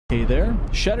Hey there,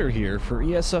 Schetter here for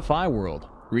ESFI World,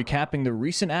 recapping the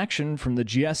recent action from the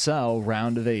GSL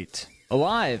Round of 8.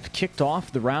 Alive kicked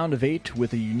off the Round of 8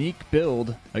 with a unique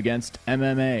build against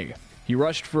MMA. He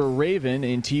rushed for a Raven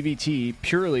in TVT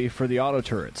purely for the auto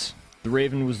turrets. The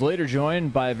Raven was later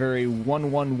joined by a very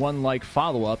 1-1-1-like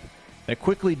follow-up that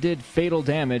quickly did fatal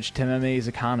damage to MMA's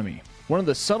economy. One of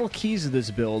the subtle keys of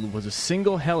this build was a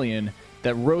single Hellion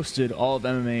that roasted all of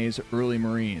MMA's early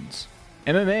Marines.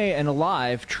 MMA and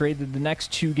Alive traded the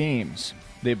next two games.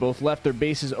 They both left their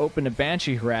bases open to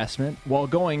Banshee harassment while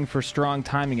going for strong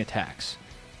timing attacks.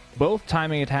 Both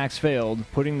timing attacks failed,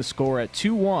 putting the score at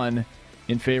 2-1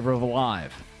 in favor of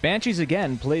Alive. Banshees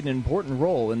again played an important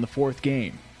role in the fourth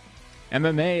game.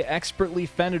 MMA expertly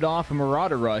fended off a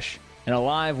Marauder rush, and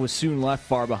Alive was soon left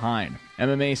far behind.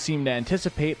 MMA seemed to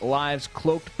anticipate Alive's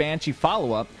cloaked Banshee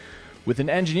follow-up with an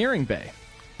engineering bay.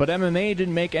 But MMA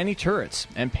didn't make any turrets,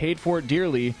 and paid for it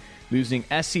dearly, losing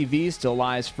SCVs to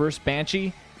Alive's first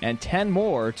Banshee, and 10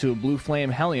 more to a Blue Flame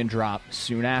Hellion drop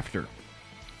soon after.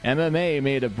 MMA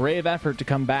made a brave effort to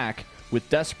come back, with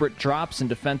desperate drops and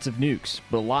defensive nukes,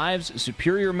 but Alive's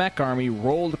superior mech army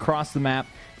rolled across the map,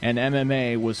 and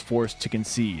MMA was forced to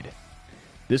concede.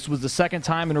 This was the second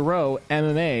time in a row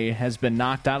MMA has been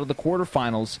knocked out of the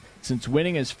quarterfinals since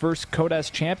winning his first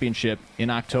Codes championship in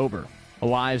October.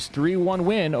 Alive's 3-1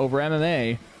 win over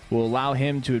MMA will allow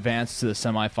him to advance to the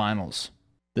semifinals.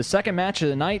 The second match of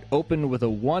the night opened with a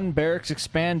 1 Barracks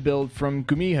Expand build from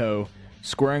GuMiho,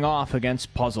 squaring off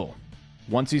against Puzzle.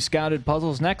 Once he scouted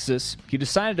Puzzle's Nexus, he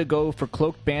decided to go for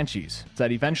Cloaked Banshees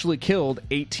that eventually killed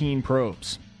 18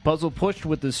 probes. Puzzle pushed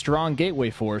with his strong gateway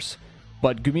force,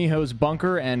 but GuMiho's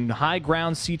bunker and high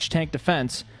ground siege tank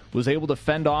defense was able to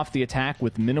fend off the attack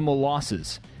with minimal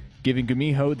losses, giving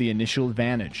GuMiho the initial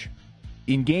advantage.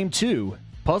 In Game 2,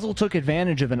 Puzzle took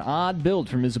advantage of an odd build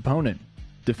from his opponent,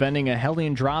 defending a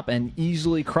Hellion drop and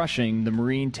easily crushing the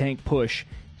Marine tank push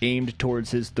aimed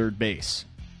towards his third base.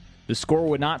 The score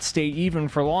would not stay even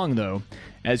for long though,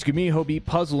 as GuMiho beat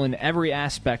Puzzle in every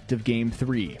aspect of Game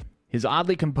 3. His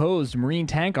oddly composed Marine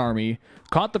tank army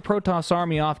caught the Protoss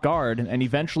army off guard and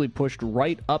eventually pushed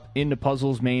right up into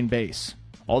Puzzle's main base.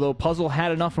 Although Puzzle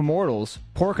had enough Immortals,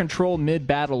 poor control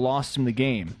mid-battle lost him the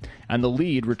game, and the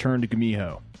lead returned to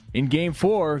GuMiho. In Game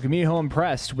 4, GuMiho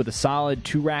impressed with a solid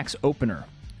 2-racks opener,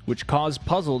 which caused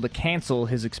Puzzle to cancel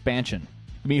his expansion.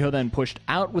 GuMiho then pushed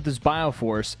out with his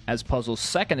Bioforce as Puzzle's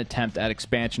second attempt at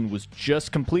expansion was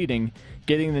just completing,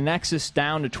 getting the Nexus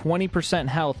down to 20%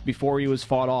 health before he was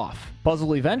fought off.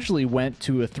 Puzzle eventually went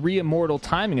to a 3 Immortal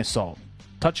timing assault,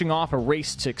 touching off a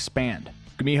race to expand.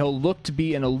 GuMiho looked to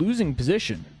be in a losing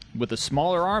position with a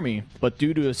smaller army, but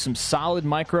due to some solid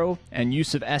micro and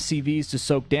use of SCVs to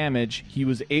soak damage, he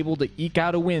was able to eke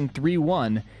out a win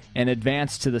 3-1 and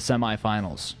advance to the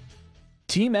semifinals.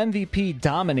 Team MVP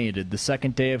dominated the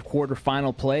second day of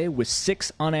quarterfinal play with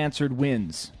 6 unanswered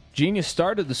wins. Genius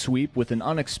started the sweep with an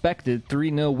unexpected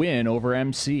 3-0 win over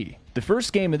MC. The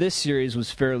first game of this series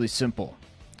was fairly simple.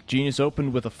 Genius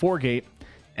opened with a 4-gate.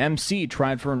 MC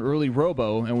tried for an early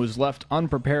robo and was left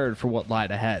unprepared for what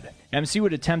lied ahead. MC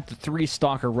would attempt a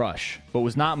 3-stalker rush, but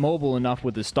was not mobile enough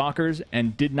with his stalkers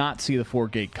and did not see the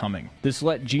 4-gate coming. This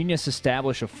let Genius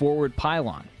establish a forward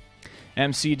pylon.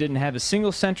 MC didn't have a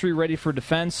single sentry ready for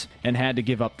defense and had to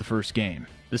give up the first game.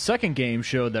 The second game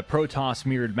showed that Protoss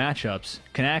mirrored matchups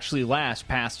can actually last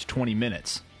past 20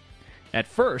 minutes. At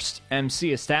first,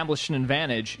 MC established an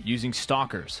advantage using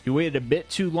Stalkers. He waited a bit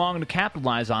too long to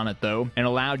capitalize on it though, and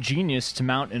allowed Genius to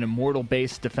mount an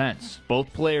Immortal-based defense.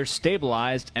 Both players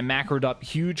stabilized and macroed up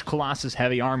huge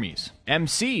Colossus-heavy armies.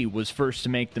 MC was first to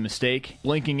make the mistake,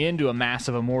 blinking into a mass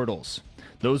of Immortals.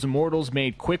 Those Immortals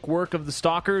made quick work of the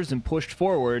Stalkers and pushed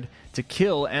forward to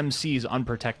kill MC's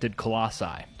unprotected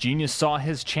Colossi. Genius saw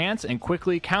his chance and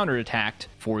quickly counterattacked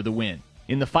for the win.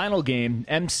 In the final game,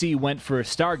 MC went for a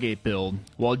Stargate build,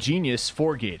 while Genius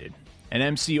 4-gated, and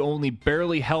MC only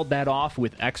barely held that off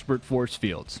with expert force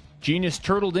fields. Genius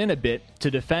turtled in a bit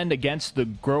to defend against the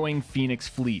growing Phoenix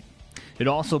fleet. It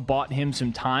also bought him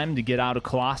some time to get out of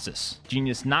Colossus.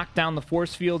 Genius knocked down the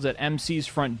force fields at MC's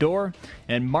front door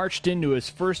and marched into his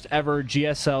first ever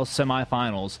GSL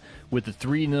semifinals with a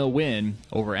 3-0 win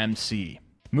over MC.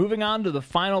 Moving on to the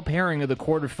final pairing of the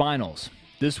quarterfinals.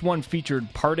 This one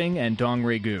featured Parting and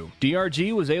DongRaeGu.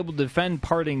 DRG was able to defend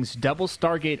Parting's Devil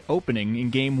Stargate opening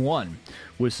in Game 1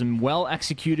 with some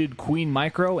well-executed Queen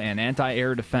Micro and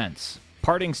anti-air defense.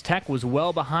 Parting's tech was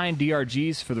well behind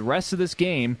DRG's for the rest of this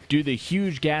game due to the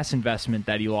huge gas investment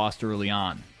that he lost early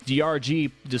on.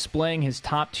 DRG, displaying his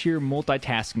top-tier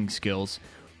multitasking skills,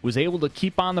 was able to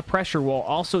keep on the pressure while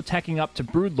also teching up to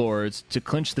Broodlords to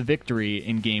clinch the victory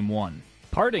in Game 1.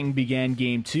 Parting began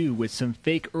Game 2 with some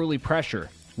fake early pressure,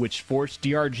 which forced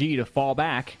DRG to fall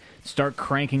back, start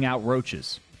cranking out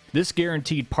roaches. This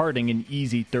guaranteed Parting an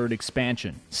easy third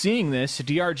expansion. Seeing this,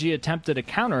 DRG attempted a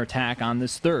counterattack on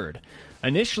this third.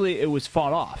 Initially, it was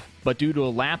fought off, but due to a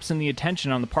lapse in the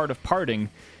attention on the part of Parting,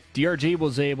 DRG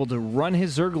was able to run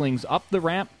his Zerglings up the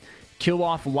ramp, kill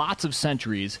off lots of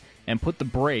sentries, and put the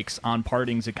brakes on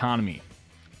Parting's economy.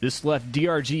 This left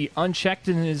DRG unchecked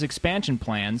in his expansion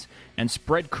plans and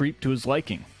spread creep to his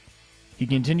liking. He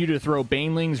continued to throw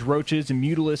Banelings, Roaches, and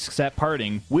Mutalisks at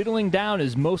Parting, whittling down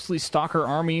his mostly Stalker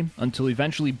army until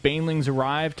eventually Banelings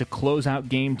arrived to close out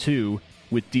Game 2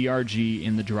 with DRG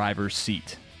in the driver's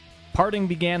seat. Parting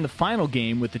began the final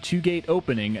game with the 2-gate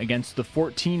opening against the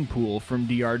 14 pool from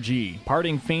DRG.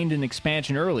 Parting feigned an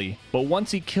expansion early, but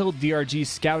once he killed DRG's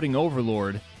scouting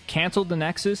overlord, canceled the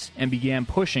Nexus and began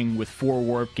pushing with 4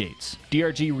 warp gates.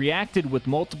 DRG reacted with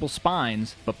multiple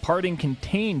spines, but Parting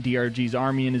contained DRG's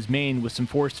army in his main with some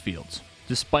force fields.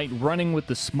 Despite running with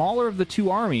the smaller of the two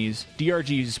armies,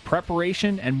 DRG's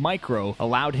preparation and micro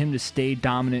allowed him to stay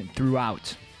dominant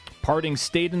throughout. Parting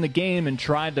stayed in the game and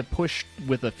tried to push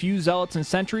with a few zealots and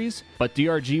sentries, but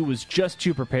DRG was just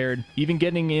too prepared, even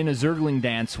getting in a Zergling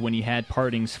dance when he had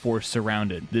Parting's force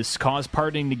surrounded. This caused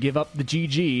Parting to give up the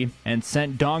GG and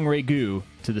sent DongRaeGu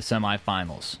to the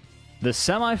semifinals. The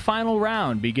semifinal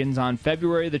round begins on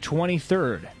February the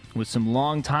 23rd, with some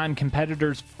longtime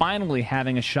competitors finally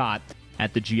having a shot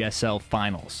at the GSL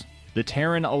finals. The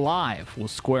Terran Alive will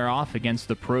square off against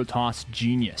the Protoss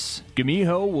Genius.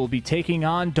 GuMiho will be taking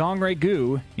on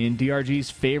DongRaeGu in DRG's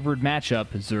favored matchup,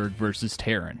 Zerg vs.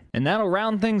 Terran. And that'll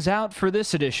round things out for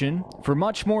this edition. For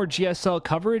much more GSL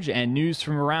coverage and news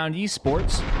from around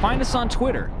esports, find us on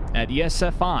Twitter at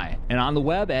ESFI and on the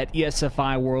web at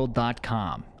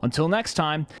ESFIworld.com. Until next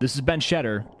time, this has been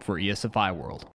Schetter for ESFI World.